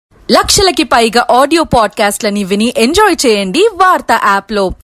లక్షలకి పైగా ఆడియో పాడ్కాస్ట్లని విని ఎంజాయ్ చేయండి వార్తా యాప్ లో.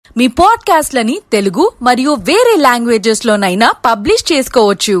 మీ పాడ్కాస్ట్లని తెలుగు మరియు వేరే లాంగ్వేజెస్ లోనైనా పబ్లిష్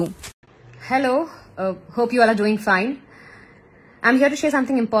చేసుకోవచ్చు. Hello, hope you all are doing fine. I'm here to share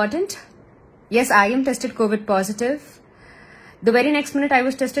something important. Yes, I am tested COVID positive. The very next minute I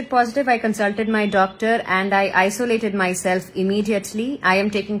was tested positive, I consulted my doctor and I isolated myself immediately. I am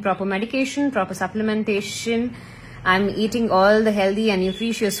taking proper medication, proper supplementation. I'm eating all the healthy and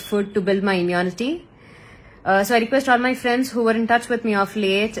nutritious food to build my immunity. So I request all my friends who were in touch with me of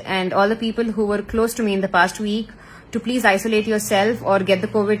late and all the people who were close to me in the past week to please isolate yourself or get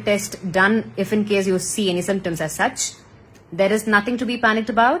the COVID test done if in case you see any symptoms as such. There is nothing to be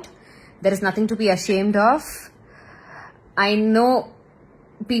panicked about. There is nothing to be ashamed of. I know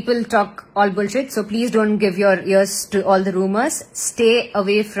people talk all bullshit, so please don't give your ears to all the rumors. Stay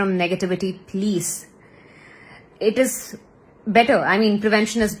away from negativity, please. It is better. I mean,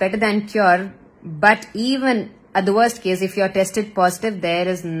 prevention is better than cure. But even at the worst case, if you're tested positive, there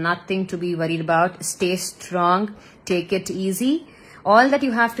is nothing to be worried about. Stay strong. Take it easy. All that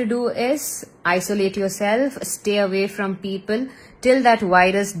you have to do is isolate yourself. Stay away from people till that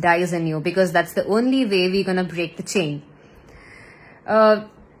virus dies in you, because that's the only way we're going to break the chain.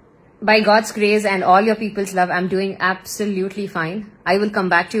 By God's grace and all your people's love, I'm doing absolutely fine. I will come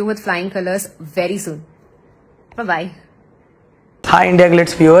back to you with flying colors very soon. Bye-bye. Hi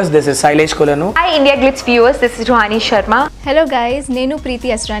Indiaglitz viewers, this is Sailesh Kolanu. Hi Indiaglitz viewers, this is Ruhani Sharma. Hello guys, Nenu Preeti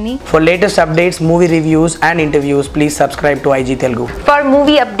Asrani. For latest updates, movie reviews and interviews, please subscribe to IG Telugu. For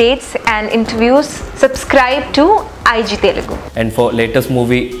movie updates and interviews, subscribe to IG Telugu. And for latest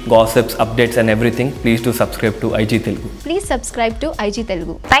movie gossips, updates and everything, please do subscribe to IG Telugu. Please subscribe to IG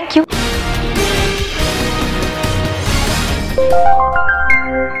Telugu. Thank you.